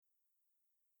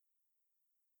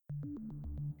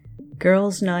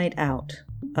Girls' Night Out,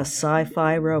 a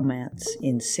sci-fi romance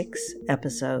in 6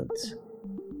 episodes.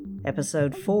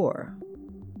 Episode 4,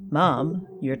 Mom,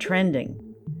 You're Trending.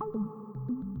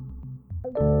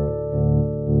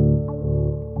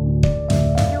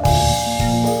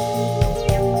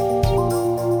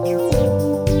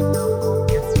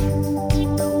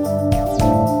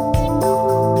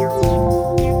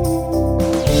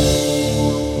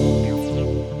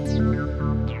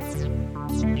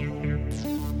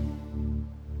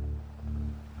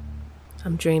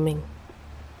 I'm dreaming.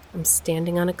 I'm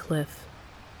standing on a cliff,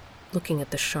 looking at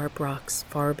the sharp rocks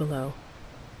far below.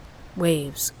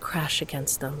 Waves crash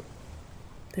against them.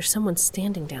 There's someone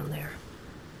standing down there,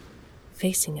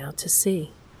 facing out to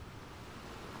sea.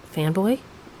 Fanboy?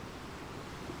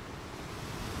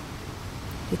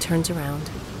 He turns around.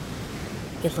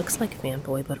 It looks like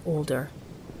Fanboy, but older.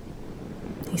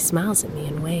 He smiles at me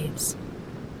and waves.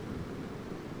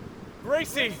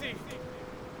 Gracie!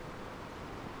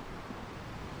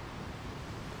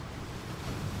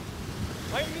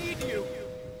 I need you!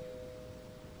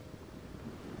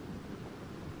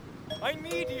 I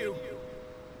need you!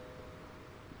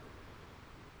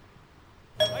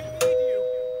 I need you!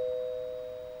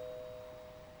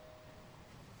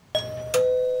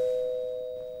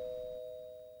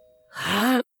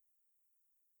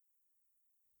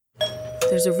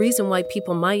 There's a reason why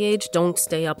people my age don't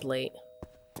stay up late.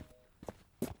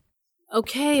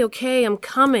 Okay, I'm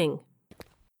coming.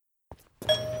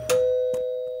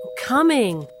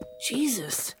 Coming!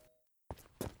 Jesus.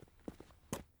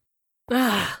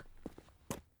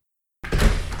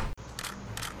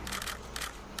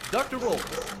 Dr. Roll,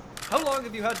 how long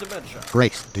have you had dementia?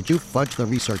 Grace, did you fudge the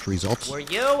research results? Were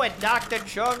you and Dr.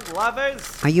 Chung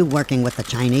lovers? Are you working with the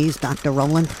Chinese, Dr.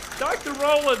 Roland? Dr.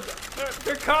 Roland,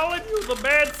 they're calling you the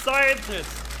mad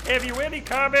scientist. Have you any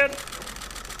comment?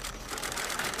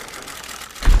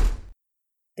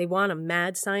 They want a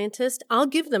mad scientist? I'll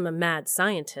give them a mad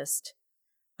scientist.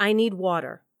 I need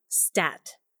water.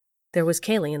 Stat. There was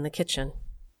Kaylee in the kitchen.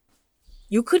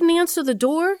 You couldn't answer the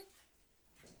door?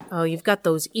 Oh, you've got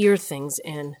those ear things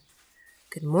in.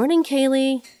 Good morning,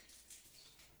 Kaylee.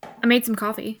 I made some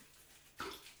coffee.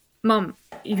 Mom,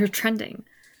 you're trending.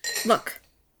 Look.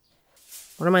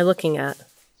 What am I looking at?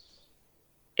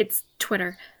 It's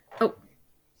Twitter. Oh,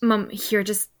 Mom, here,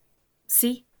 just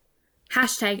see?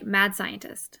 Hashtag mad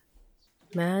scientist.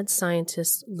 Mad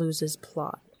scientist loses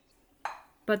plot.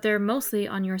 But they're mostly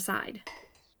on your side.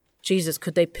 Jesus,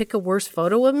 could they pick a worse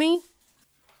photo of me?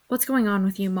 What's going on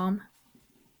with you, Mom?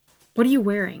 What are you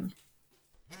wearing?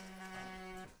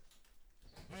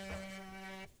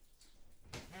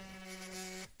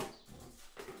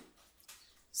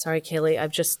 Sorry,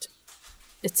 Kaylee,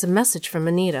 it's a message from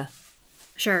Anita.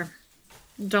 Sure.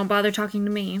 Don't bother talking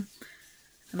to me.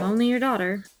 I'm only your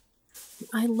daughter.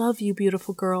 I love you,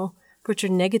 beautiful girl, but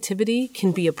your negativity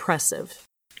can be oppressive.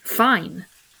 Fine.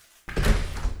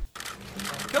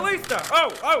 Calista!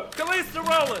 Oh, Calista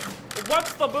Roland!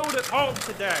 What's the mood at home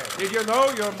today? Did you know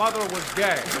your mother was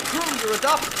gay? Is it true you're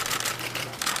adopted?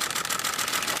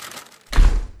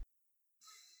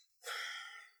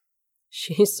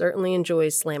 She certainly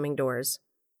enjoys slamming doors.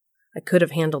 I could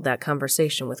have handled that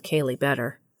conversation with Kaylee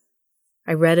better.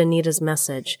 I read Anita's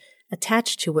message.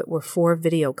 Attached to it were 4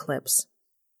 video clips.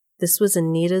 This was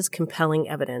Anita's compelling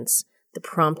evidence. The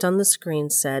prompt on the screen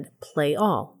said, "Play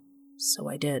all." So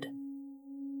I did.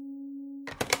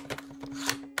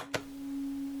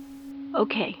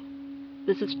 Okay,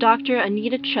 this is Dr.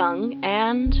 Anita Chung,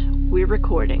 and we're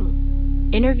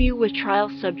recording. Interview with trial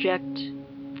subject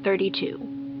 32.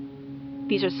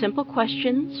 These are simple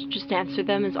questions, just answer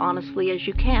them as honestly as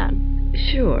you can.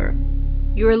 Sure.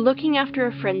 You are looking after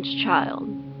a friend's child.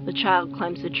 The child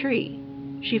climbs a tree.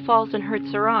 She falls and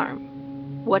hurts her arm.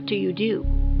 What do you do?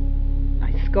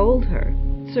 I scold her.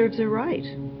 Serves her right.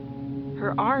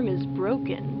 Her arm is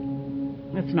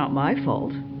broken. That's not my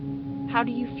fault. How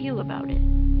do you feel about it?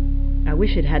 I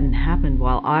wish it hadn't happened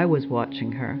while I was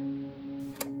watching her.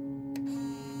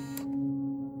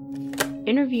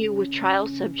 Interview with trial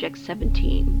subject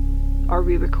 17. Are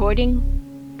we recording?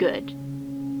 Good.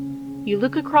 You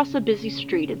look across a busy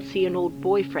street and see an old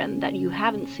boyfriend that you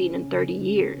haven't seen in 30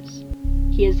 years.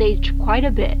 He has aged quite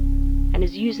a bit and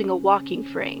is using a walking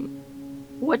frame.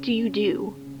 What do you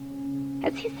do?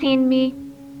 Has he seen me?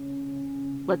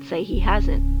 Let's say he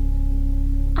hasn't.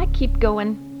 I keep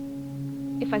going.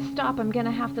 If I stop, I'm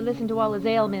gonna have to listen to all his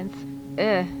ailments.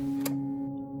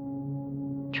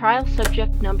 Trial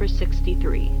subject number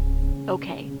 63.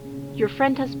 Okay, your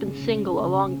friend has been single a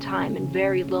long time and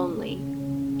very lonely.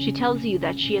 She tells you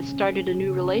that she has started a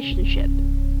new relationship.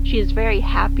 She is very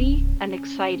happy and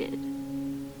excited.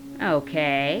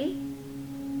 Okay.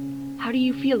 How do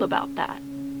you feel about that?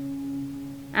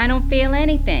 I don't feel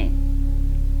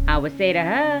anything. I would say to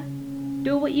her,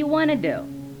 do what you want to do,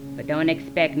 but don't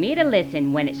expect me to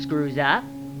listen when it screws up.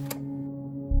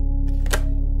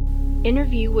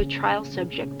 Interview with trial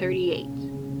subject 38.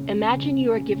 Imagine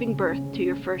you are giving birth to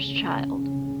your first child.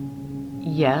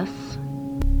 Yes.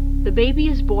 The baby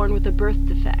is born with a birth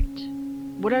defect.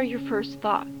 What are your first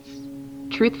thoughts?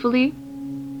 Truthfully,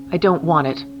 I don't want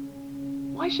it.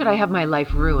 Why should I have my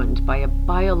life ruined by a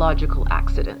biological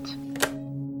accident?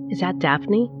 Is that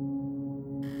Daphne?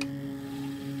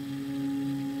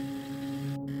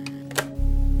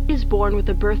 Is born with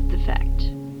a birth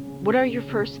defect. What are your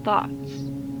first thoughts?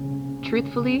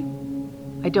 Truthfully,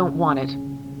 I don't want it.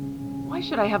 Why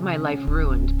should I have my life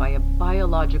ruined by a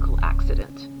biological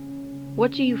accident?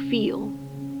 What do you feel?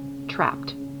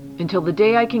 Trapped. Until the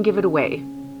day I can give it away.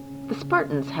 The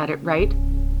Spartans had it right.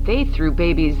 They threw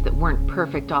babies that weren't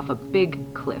perfect off a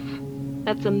big cliff.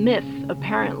 That's a myth,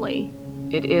 apparently.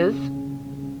 It is?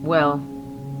 Well,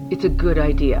 it's a good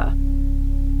idea.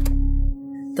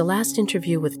 The last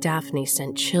interview with Daphne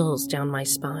sent chills down my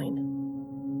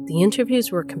spine. The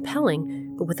interviews were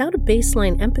compelling, but without a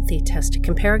baseline empathy test to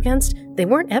compare against, they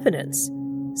weren't evidence.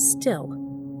 Still,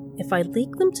 if I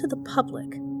leak them to the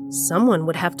public, someone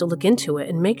would have to look into it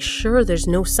and make sure there's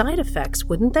no side effects,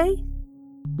 wouldn't they?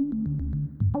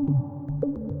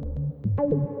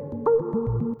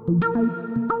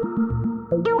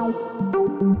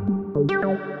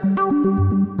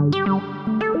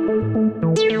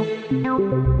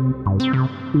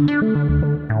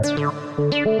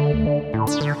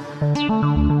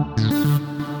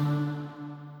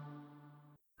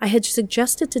 I had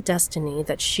suggested to Destiny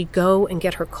that she go and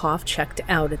get her cough checked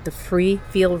out at the free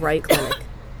Feel Right clinic.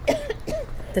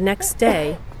 The next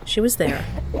day, she was there.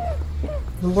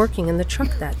 And working in the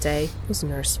truck that day was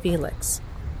Nurse Felix.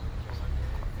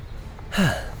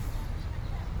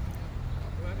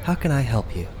 How can I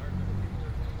help you?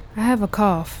 I have a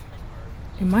cough.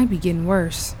 It might be getting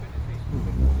worse.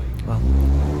 Well,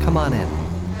 come on in.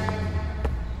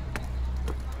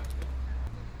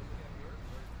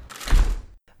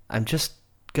 I'm just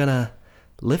gonna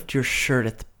lift your shirt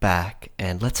at the back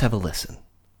and let's have a listen.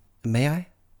 May I?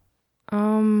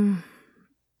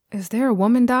 Is there a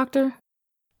woman doctor?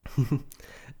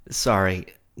 Sorry,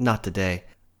 not today.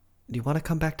 Do you want to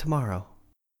come back tomorrow?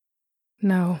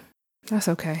 No, that's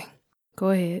okay. Go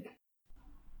ahead.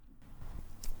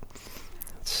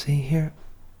 Let's see here.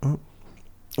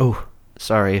 Oh,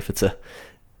 sorry if it's a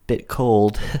bit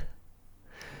cold.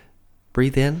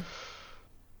 Breathe in.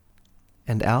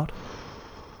 And out.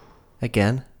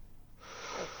 Again.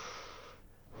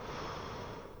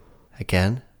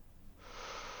 Again.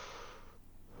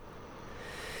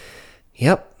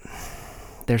 Yep.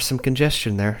 There's some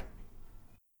congestion there.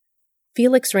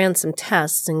 Felix ran some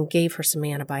tests and gave her some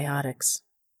antibiotics.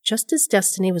 Just as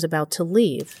Destiny was about to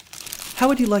leave. How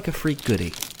would you like a free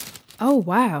goodie? Oh,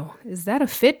 wow. Is that a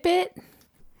Fitbit?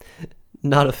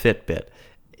 Not a Fitbit.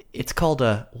 It's called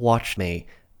a Watch Me.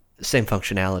 Same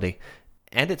functionality.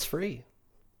 And it's free.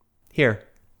 Here,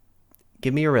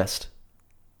 give me your wrist.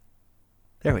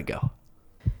 There we go.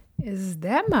 Is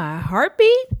that my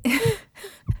heartbeat?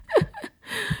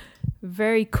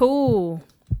 Very cool.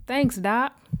 Thanks,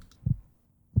 Doc.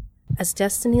 As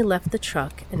Destiny left the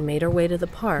truck and made her way to the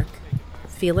park,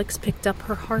 Felix picked up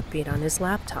her heartbeat on his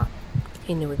laptop.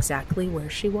 He knew exactly where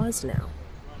she was now.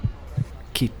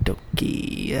 Okie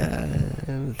dokie.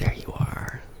 There you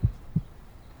are.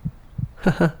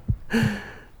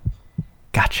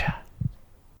 Gotcha.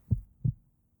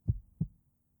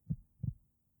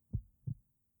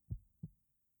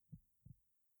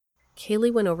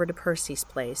 Kaylee went over to Percy's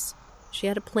place. She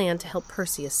had a plan to help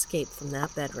Percy escape from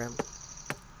that bedroom.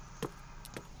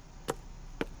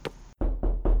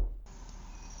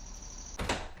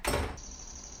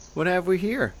 What have we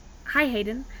here? Hi,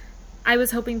 Hayden. I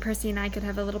was hoping Percy and I could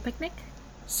have a little picnic.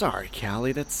 Sorry,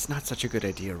 Callie, that's not such a good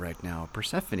idea right now.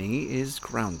 Persephone is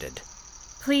grounded.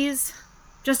 Please,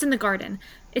 just in the garden.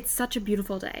 It's such a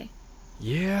beautiful day.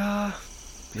 Yeah,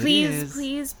 Please,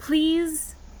 please,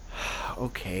 please.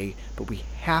 Okay, but we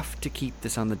have to keep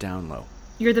this on the down low.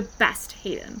 You're the best,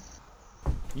 Hayden.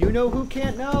 You know who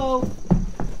can't know?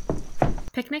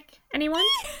 Picnic, anyone?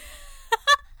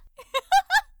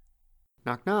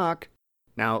 Knock, knock.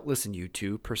 Now, listen, you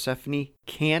two. Persephone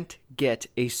can't get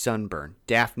a sunburn.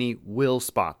 Daphne will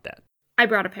spot that. I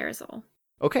brought a parasol.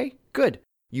 Okay, good.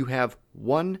 You have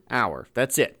 1 hour.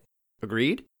 That's it.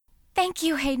 Agreed? Thank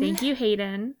you, Hayden. Thank you,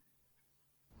 Hayden.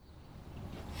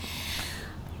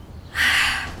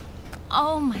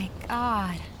 Oh my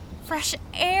God. Fresh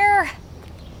air.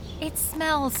 It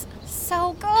smells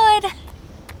so good.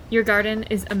 Your garden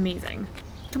is amazing.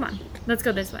 Come on, let's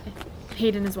go this way.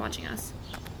 Hayden is watching us.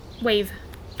 Wave.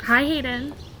 Hi,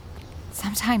 Hayden.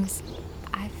 Sometimes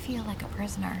I feel like a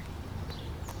prisoner.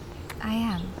 I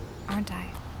am, aren't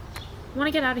I? Want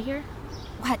to get out of here?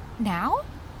 What, now?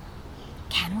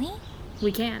 Can we?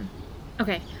 We can.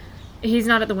 Okay, he's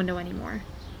not at the window anymore.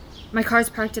 My car's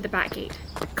parked at the back gate.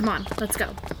 Come on, let's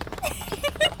go.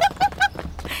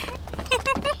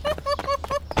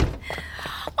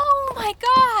 Oh my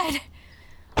god!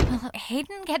 Will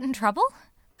Hayden get in trouble?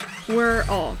 We're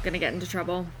all gonna get into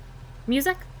trouble.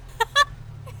 Music?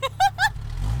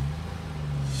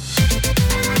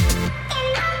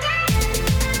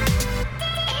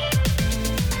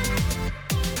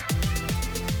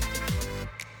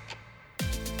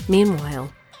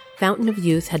 Meanwhile, Fountain of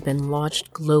Youth had been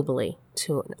launched globally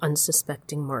to an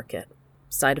unsuspecting market.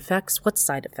 Side effects? What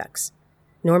side effects?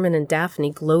 Norman and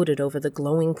Daphne gloated over the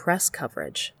glowing press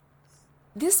coverage.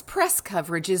 This press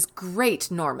coverage is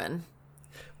great, Norman.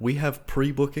 We have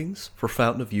pre-bookings for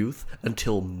Fountain of Youth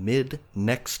until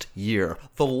mid-next year.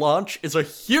 The launch is a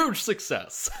huge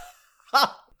success.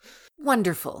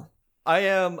 Wonderful. I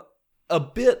am a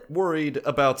bit worried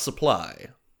about supply.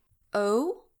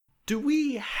 Oh? Do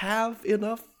we have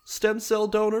enough stem cell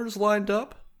donors lined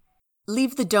up?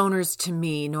 Leave the donors to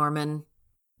me, Norman.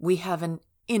 We have an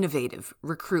innovative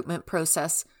recruitment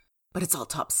process, but it's all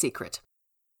top secret.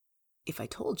 If I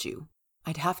told you,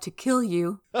 I'd have to kill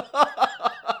you.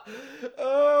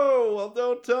 Oh, well,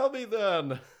 don't tell me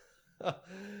then.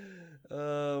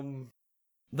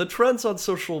 The trends on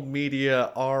social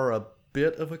media are a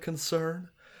bit of a concern.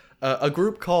 A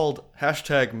group called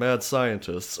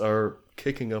 #MadScientists are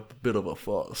kicking up a bit of a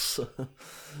fuss.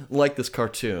 Like this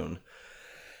cartoon.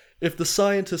 If the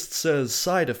scientist says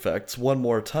side effects one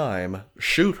more time,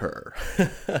 shoot her.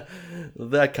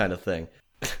 That kind of thing.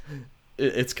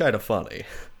 It's kind of funny.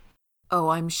 Oh,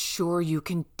 I'm sure you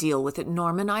can deal with it,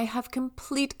 Norman. I have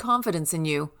complete confidence in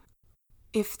you.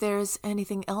 If there's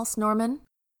anything else, Norman?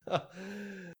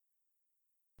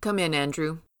 Come in,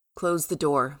 Andrew. Close the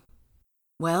door.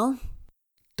 Well?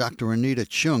 Dr. Anita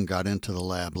Chung got into the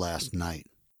lab last night.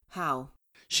 How?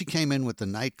 She came in with the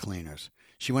night cleaners.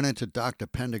 She went into Dr.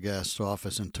 Pendergast's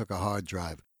office and took a hard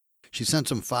drive. She sent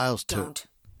some files to... Don't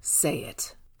say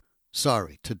it.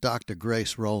 Sorry, to Dr.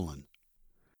 Grace Rowland.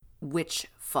 Which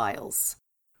files?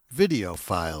 Video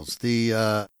files.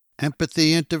 The,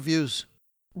 empathy interviews.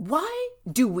 Why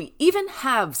do we even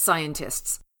have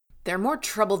scientists? They're more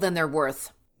trouble than they're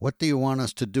worth. What do you want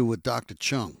us to do with Dr.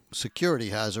 Chung? Security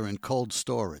has her in cold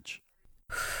storage.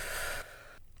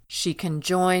 She can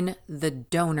join the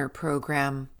donor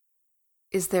program.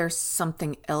 Is there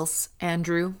something else,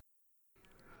 Andrew?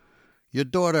 Your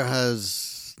daughter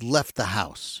has left the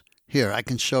house. Here, I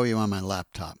can show you on my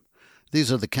laptop.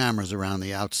 These are the cameras around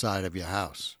the outside of your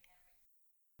house.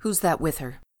 Who's that with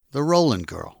her? The Rowland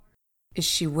girl. Is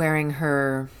she wearing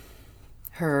her...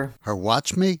 Her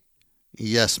watch me?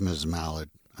 Yes, Ms. Mallard.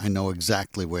 I know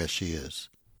exactly where she is.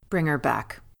 Bring her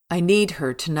back. I need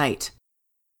her tonight.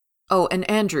 Oh, and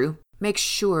Andrew, make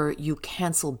sure you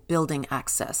cancel building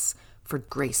access for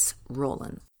Grace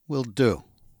Rowland. Will do.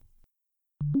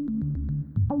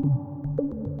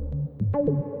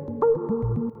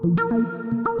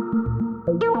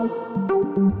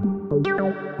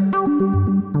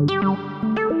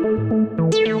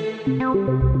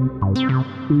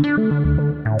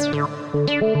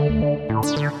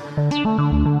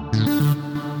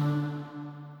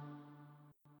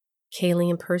 Kaylee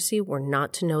and Percy were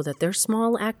not to know that their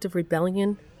small act of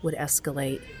rebellion would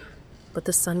escalate. But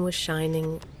the sun was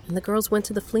shining, and the girls went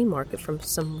to the flea market for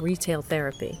some retail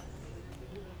therapy.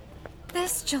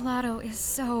 This gelato is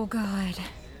so good.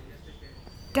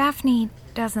 Daphne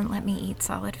doesn't let me eat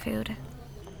solid food.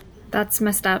 That's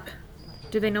messed up.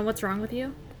 Do they know what's wrong with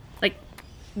you? Like,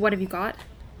 what have you got?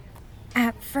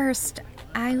 At first,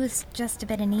 I was just a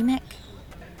bit anemic,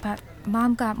 but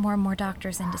Mom got more and more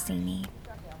doctors in to see me.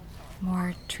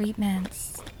 More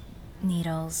treatments,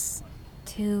 needles,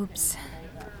 tubes,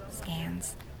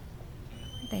 scans.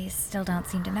 They still don't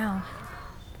seem to know,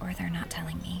 or they're not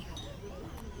telling me.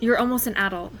 You're almost an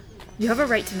adult. You have a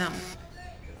right to know.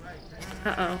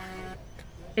 Uh-oh.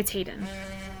 It's Hayden.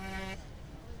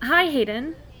 Hi,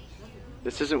 Hayden.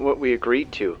 This isn't what we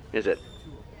agreed to, is it?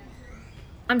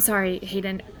 I'm sorry,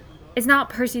 Hayden. It's not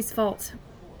Percy's fault.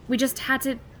 We just had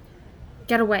to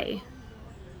get away.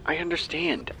 I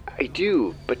understand. I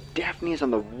do. But Daphne is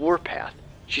on the warpath.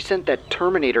 She sent that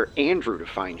Terminator Andrew to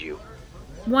find you.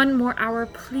 1 more hour,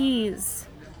 please.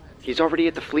 He's already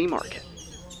at the flea market.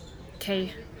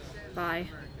 Okay. Bye.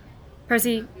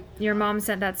 Percy, your mom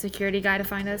sent that security guy to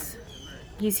find us.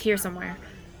 He's here somewhere.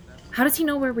 How does he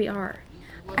know where we are?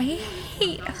 I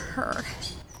hate her.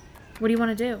 What do you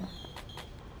want to do?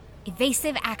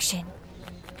 Evasive action.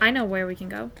 I know where we can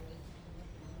go.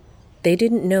 They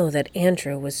didn't know that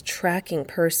Andrew was tracking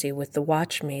Percy with the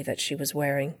Watch Me that she was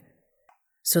wearing.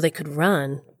 So they could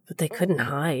run, but they couldn't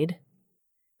hide.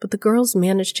 But the girls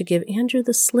managed to give Andrew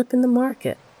the slip in the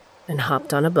market and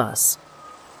hopped on a bus.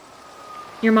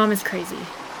 Your mom is crazy.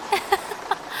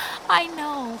 I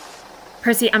know.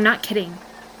 Percy, I'm not kidding.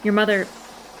 Your mother,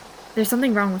 there's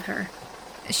something wrong with her.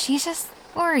 She just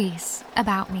worries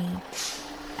about me.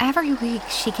 Every week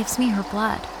she gives me her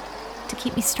blood to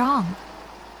keep me strong.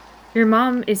 Your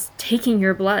mom is taking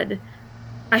your blood.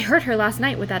 I heard her last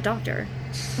night with that doctor.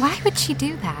 Why would she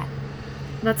do that?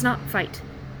 Let's not fight.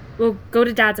 We'll go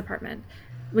to Dad's apartment.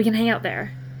 We can hang out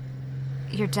there.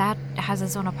 Your dad has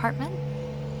his own apartment?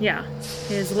 Yeah,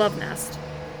 his love nest.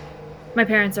 My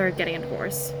parents are getting a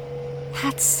divorce.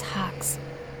 That sucks.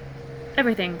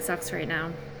 Everything sucks right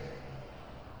now.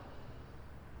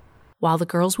 While the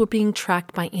girls were being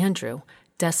tracked by Andrew,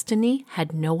 Destiny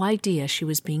had no idea she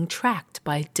was being tracked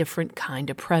by a different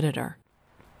kind of predator.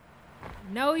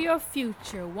 Know your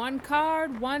future. 1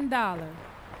 card, $1.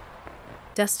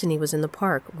 Destiny was in the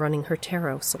park running her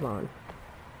tarot salon.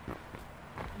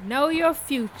 Know your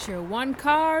future. 1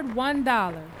 card,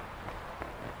 $1.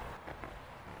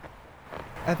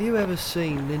 Have you ever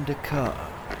seen Linda Carter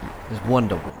as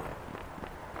Wonder Woman?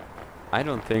 I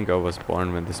don't think I was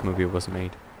born when this movie was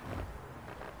made.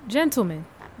 Gentlemen,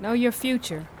 know your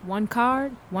future. 1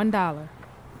 card, $1.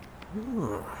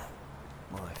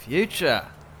 My future.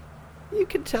 You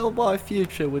can tell my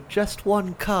future with just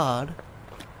 1 card.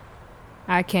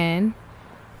 I can.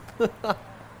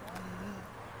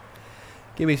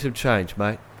 Give me some change,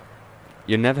 mate.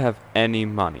 You never have any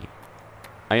money.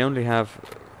 I only have...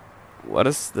 What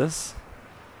is this?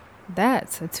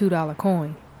 That's a $2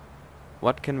 coin.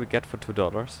 What can we get for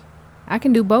 $2? I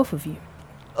can do both of you.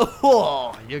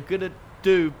 Oh, you're gonna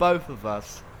do both of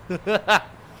us.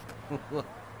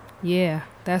 Yeah,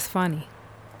 that's funny.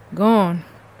 Go on.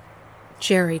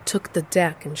 Jerry took the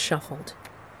deck and shuffled.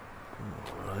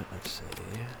 Alright, let's see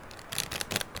here.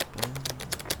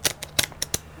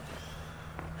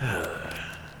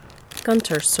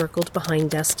 Gunter circled behind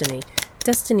Destiny.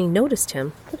 Destiny noticed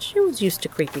him, but she was used to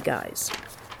creepy guys.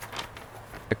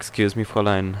 Excuse me,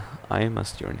 Fräulein. I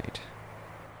must urinate.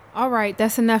 All right,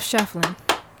 that's enough shuffling.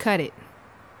 Cut it.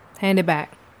 Hand it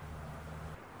back.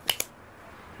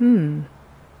 The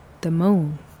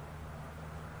moon.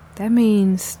 That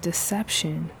means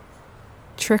deception.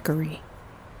 Trickery.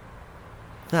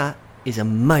 That is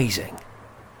amazing.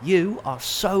 You are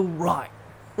so right.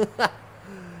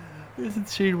 Isn't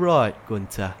she right,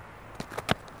 Gunter?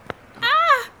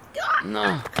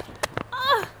 No.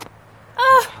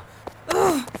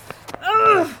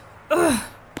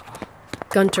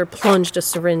 Gunter plunged a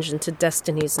syringe into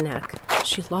Destiny's neck.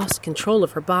 She lost control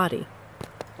of her body.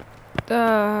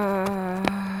 Got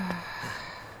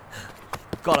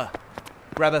her.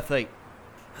 Grab her feet.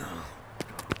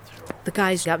 The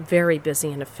guys got very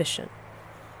busy and efficient.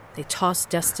 They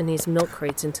tossed Destiny's milk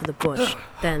crates into the bush.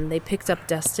 Then they picked up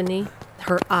Destiny.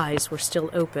 Her eyes were still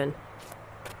open.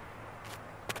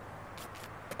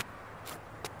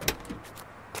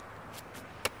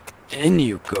 In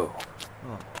you go.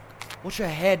 Oh. Watch your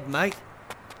head, mate.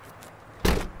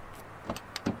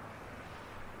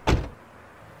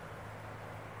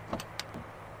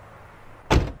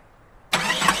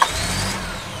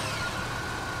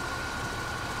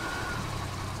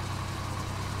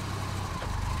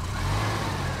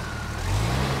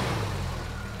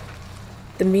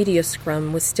 The media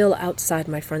scrum was still outside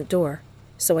my front door,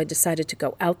 so I decided to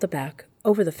go out the back,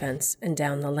 over the fence, and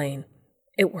down the lane.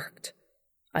 It worked.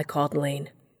 I called Lane.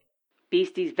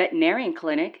 Beastie's veterinarian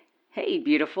clinic. Hey,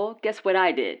 beautiful, guess what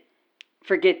I did?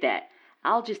 Forget that.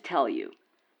 I'll just tell you.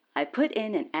 I put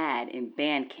in an ad in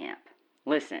Bandcamp.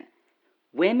 Listen.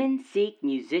 Women seek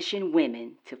musician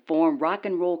women to form rock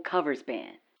and roll covers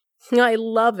band. I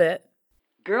love it.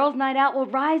 Girls' night out will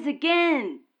rise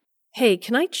again. Hey,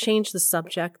 can I change the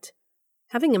subject?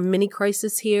 Having a mini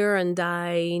crisis here, and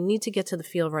I need to get to the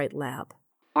Feel Right lab.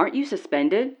 Aren't you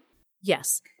suspended?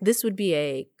 Yes, this would be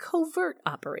a covert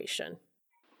operation.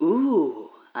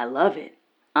 Ooh, I love it.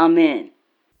 I'm in.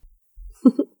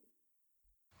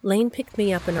 Lane picked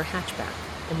me up in her hatchback,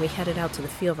 and we headed out to the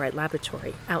Feel Right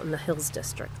laboratory out in the Hills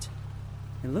District.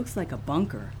 It looks like a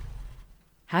bunker.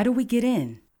 How do we get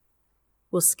in?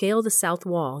 We'll scale the south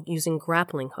wall using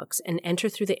grappling hooks and enter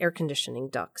through the air conditioning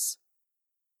ducts.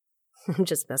 I'm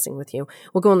just messing with you.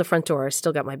 We'll go in the front door. I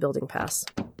still got my building pass.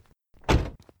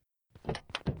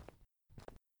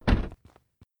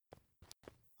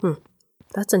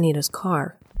 That's Anita's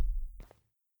car.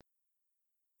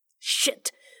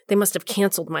 Shit! They must have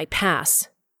canceled my pass.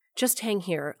 Just hang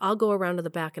here. I'll go around to the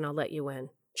back and I'll let you in.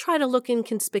 Try to look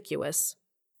inconspicuous.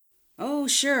 Oh,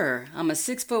 sure. I'm a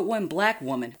 6'1" black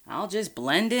woman. I'll just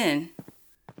blend in.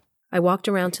 I walked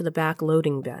around to the back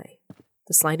loading bay.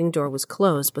 The sliding door was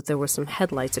closed, but there were some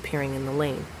headlights appearing in the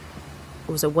lane.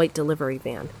 It was a white delivery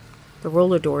van. The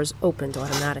roller doors opened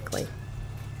automatically.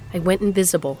 I went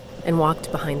invisible and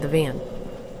walked behind the van.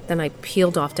 Then I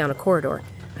peeled off down a corridor.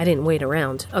 I didn't wait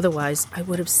around. Otherwise, I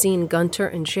would have seen Gunter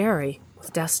and Jerry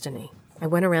with Destiny. I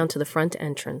went around to the front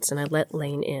entrance and I let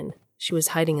Lane in. She was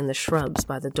hiding in the shrubs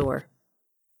by the door.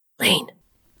 Lane!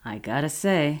 I gotta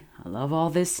say, I love all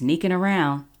this sneaking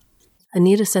around.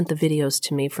 Anita sent the videos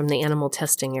to me from the animal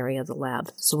testing area of the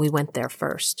lab, so we went there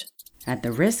first. At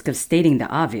the risk of stating the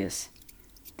obvious,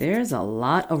 there's a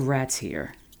lot of rats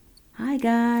here. Hi,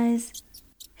 guys.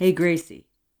 Hey, Gracie.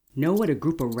 Know what a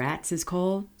group of rats is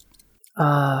called?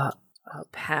 A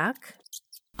pack?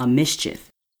 A mischief.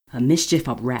 A mischief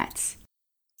of rats.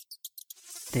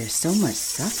 There's so much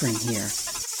suffering here.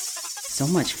 So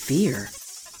much fear.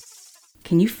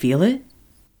 Can you feel it?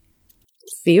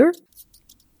 Fear?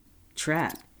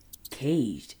 Trapped.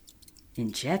 Caged.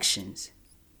 Injections.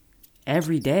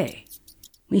 Every day.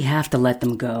 We have to let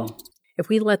them go. If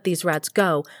we let these rats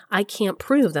go, I can't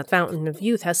prove that Fountain of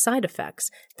Youth has side effects.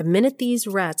 The minute these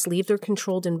rats leave their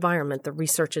controlled environment, the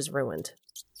research is ruined.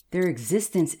 Their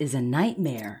existence is a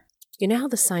nightmare. You know how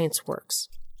the science works.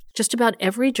 Just about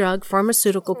every drug,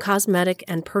 pharmaceutical, cosmetic,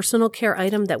 and personal care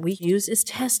item that we use is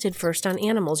tested first on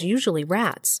animals, usually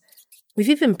rats. We've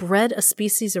even bred a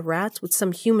species of rats with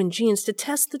some human genes to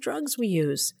test the drugs we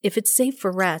use. If it's safe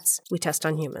for rats, we test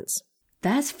on humans.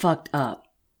 That's fucked up.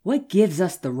 What gives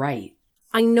us the right?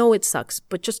 I know it sucks,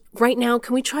 but just right now,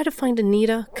 can we try to find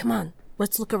Anita? Come on,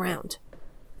 let's look around.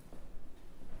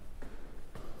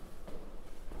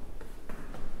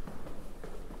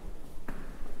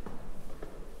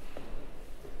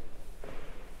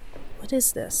 What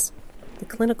is this? The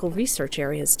clinical research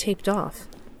area is taped off.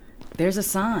 There's a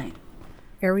sign.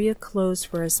 Area closed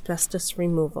for asbestos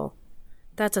removal.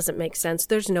 That doesn't make sense.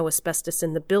 There's no asbestos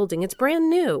in the building. It's brand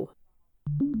new.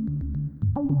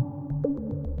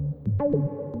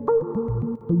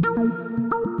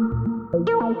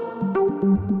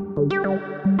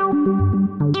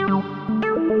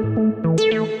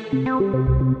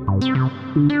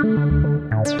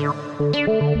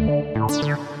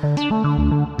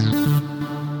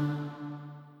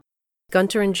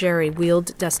 Gunter and Jerry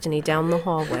wheeled Destiny down the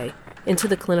hallway into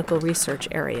the clinical research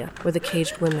area where the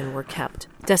caged women were kept.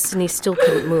 Destiny still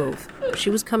couldn't move. She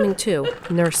was coming too.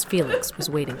 Nurse Felix was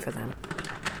waiting for them.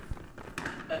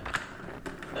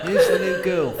 Here's the new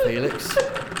girl, Felix.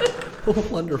 Oh,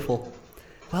 wonderful.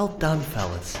 Well done,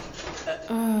 fellas.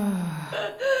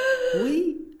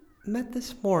 We met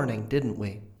this morning, didn't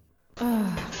we?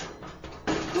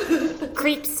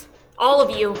 Creeps. All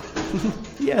of you.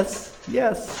 Yes.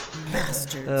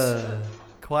 Bastards.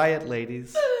 Quiet,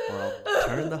 ladies, or I'll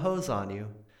turn the hose on you.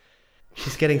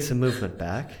 She's getting some movement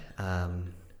back.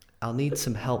 I'll need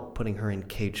some help putting her in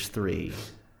cage 3.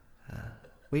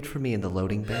 Wait for me in the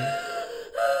loading bay.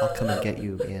 I'll come and get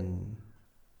you in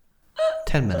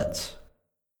 10 minutes.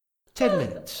 10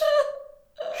 minutes.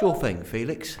 Sure thing,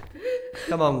 Felix.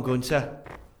 Come on, Gunter.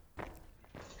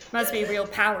 Must be a real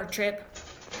power trip.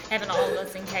 Having all of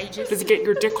us in cages. Does it get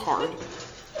your dick hard?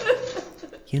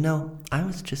 You know, I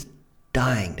was just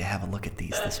dying to have a look at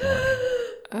these this morning.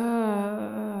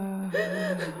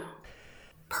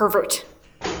 Pervert.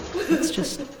 Let's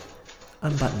just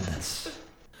unbutton this.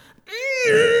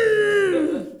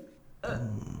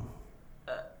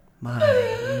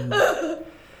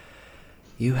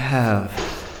 You have...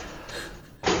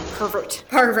 Pervert.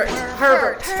 Pervert.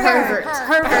 Pervert. Pervert.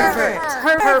 Pervert. Pervert.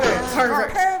 Pervert.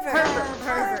 Pervert.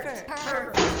 Pervert.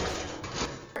 Pervert.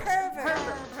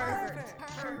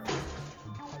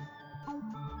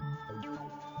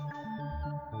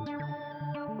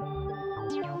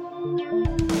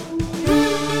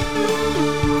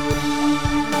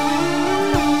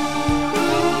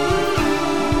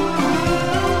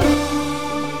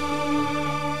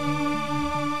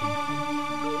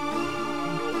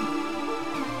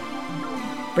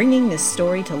 Bringing this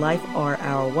story to life are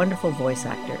our wonderful voice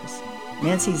actors.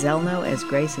 Nancy Zelno as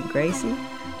Grace and Gracie,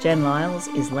 Jen Lyles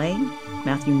is Lane,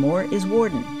 Matthew Moore is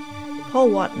Warden, Paul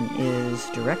Watton is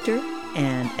Director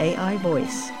and AI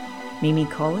Voice, Mimi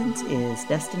Collins is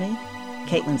Destiny,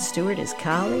 Caitlin Stewart is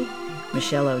Carly,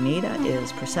 Michelle Onita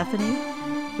is Persephone,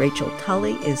 Rachel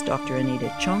Tully is Dr.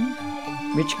 Anita Chung,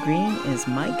 Rich Green is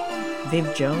Mike,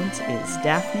 Viv Jones is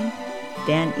Daphne,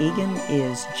 Dan Egan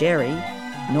is Jerry,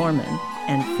 Norman,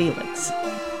 and Felix.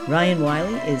 Ryan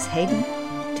Wiley is Hayden.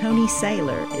 Tony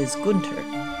Saylor is Gunter.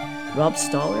 Rob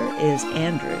Stoller is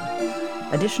Andrew.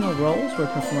 Additional roles were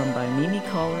performed by Mimi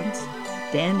Collins,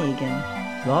 Dan Egan,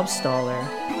 Rob Stoller,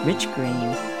 Rich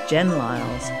Green, Jen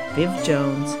Lyles, Viv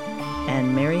Jones,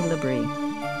 and Mary Labrie.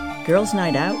 Girls'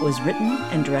 Night Out was written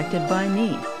and directed by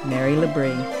me, Mary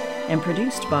Labrie, and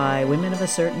produced by Women of a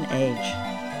Certain Age.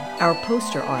 Our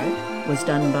poster art was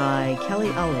done by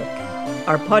Kelly Ulrich.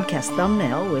 Our podcast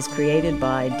thumbnail was created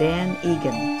by Dan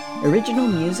Egan. Original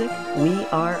music, We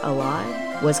Are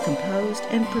Alive, was composed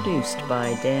and produced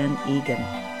by Dan Egan.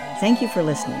 Thank you for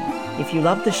listening. If you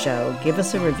love the show, give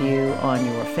us a review on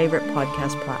your favorite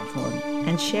podcast platform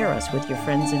and share us with your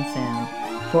friends and fam.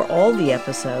 For all the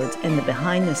episodes and the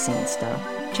behind-the-scenes stuff,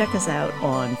 check us out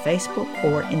on Facebook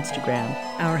or Instagram.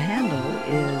 Our handle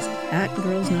is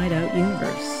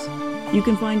 @GirlsNightOutUniverse. You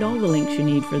can find all the links you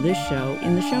need for this show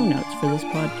in the show notes for this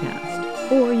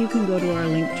podcast. Or you can go to our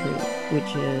Linktree,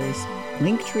 which is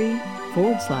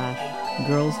Linktree/Girls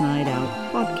Night Out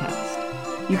Podcast.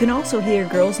 You can also hear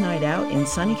Girls Night Out in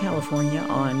sunny California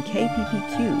on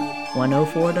KPPQ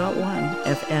 104.1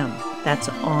 FM. That's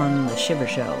on The Shiver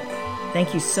Show.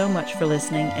 Thank you so much for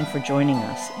listening and for joining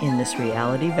us in this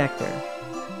reality vector.